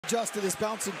Adjust to this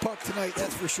bouncing puck tonight,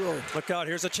 that's for sure. Look out,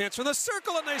 here's a chance from the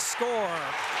circle, and they score.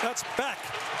 That's Beck.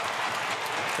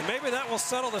 And maybe that will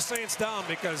settle the Saints down,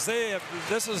 because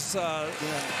this is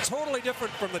totally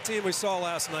different from the team we saw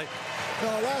last night. No,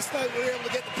 last night we were able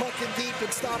to get the puck in deep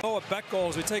and stop. Oh, a Beck goal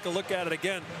as we take a look at it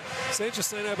again. Saints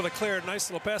just ain't able to clear a nice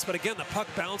little pass, but again, the puck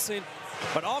bouncing.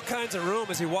 But all kinds of room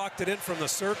as he walked it in from the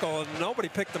circle, and nobody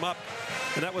picked him up.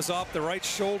 And that was off the right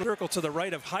shoulder, circle to the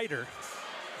right of Hyder.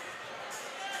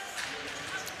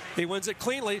 He wins it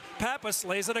cleanly. Pappas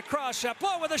lays it across.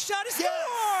 Chaplot with a shot. He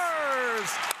scores!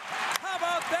 How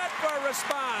about that for a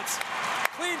response?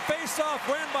 Clean face-off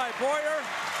win by Boyer.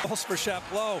 Goals for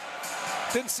Chaplot.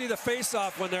 Didn't see the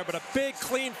face-off one there, but a big,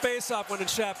 clean face-off one in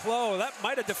Chaplot. That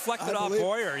might have deflected off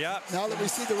Boyer, yeah. Now that we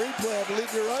see the replay, I believe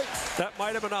you're right. That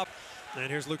might have been up. And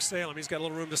here's Luke Salem. He's got a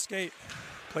little room to skate.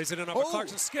 Plays it in over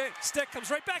Clarkson. Stick comes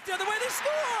right back the other way. They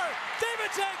score!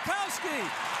 David Jankowski!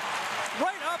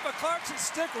 Right off of Clarkson's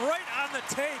stick, right on the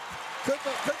tape. Couldn't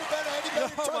have been any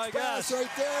better touch pass right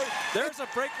there. There's a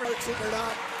break for Clarkson or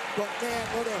not. But man,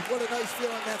 what a nice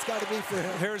feeling that's got to be for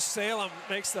him. Here's Salem,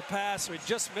 makes the pass. We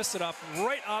just missed it up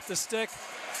right off the stick.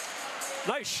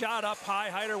 Nice shot up high.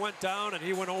 Hyder went down, and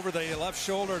he went over the left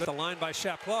shoulder to the line by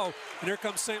Chaplot. And here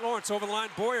comes St. Lawrence over the line.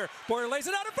 Boyer lays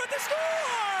it out in front to score!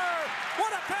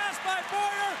 What a pass by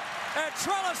Boyer! And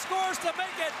Trella scores to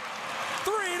make it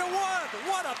 3-1.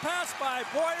 What a pass by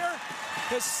Boyer.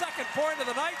 His second point of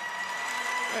the night.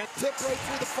 And tip right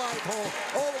through the 5-hole.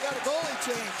 Oh, we got a goalie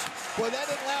change. Boy, that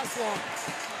didn't last long.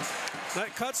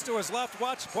 That cuts to his left.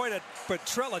 Watch, boy, did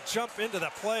Petrella jump into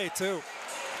the play, too.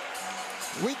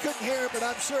 We couldn't hear it, but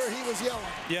I'm sure he was yelling.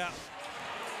 Yeah.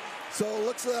 So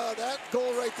looks that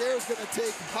goal right there is going to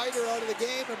take Hyder out of the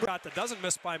game. That doesn't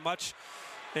miss by much,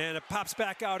 and it pops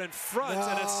back out in front.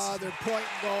 And it's they're pointing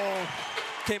goal.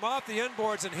 Came off the end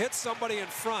boards and hit somebody in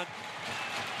front,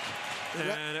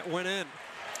 and it went in.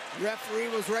 Referee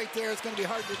was right there. It's going to be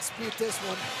hard to dispute this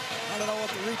one. I don't know what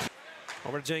the replay.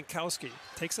 Over to Jankowski.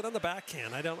 Takes it on the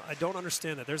backhand. I don't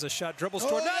understand that. There's a shot, dribbles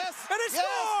toward net, and it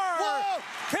scores!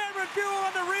 Cameron Buell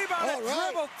on the rebound.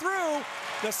 Dribbled through.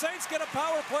 The Saints get a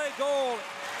power play goal.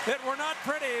 It were not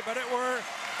pretty, but it were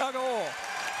a goal.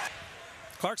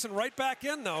 Clarkson right back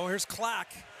in, though. Here's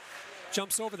Clack.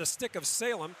 Jumps over the stick of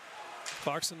Salem.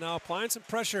 Clarkson now applying some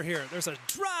pressure here. There's a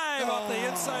drive off the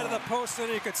inside of the post,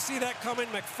 and you could see that coming.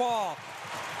 McFall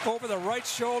over the right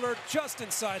shoulder, just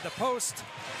inside the post.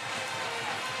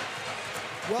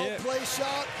 Well played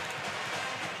shot.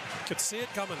 Could see it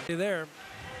coming there.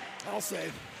 I'll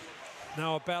say.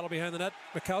 Now a battle behind the net.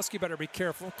 Mikowski better be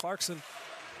careful. Clarkson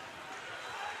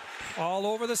all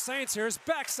over the Saints. Here's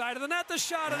backside of the net, the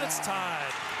shot, and it's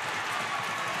tied.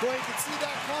 Boy, you can see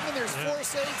that coming. There's 4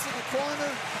 Saints in the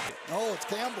corner. Oh, it's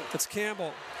Campbell. It's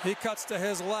Campbell. He cuts to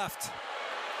his left.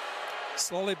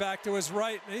 Slowly back to his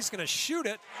right, and he's going to shoot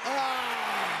it.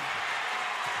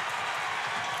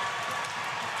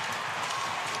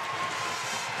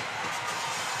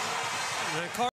 And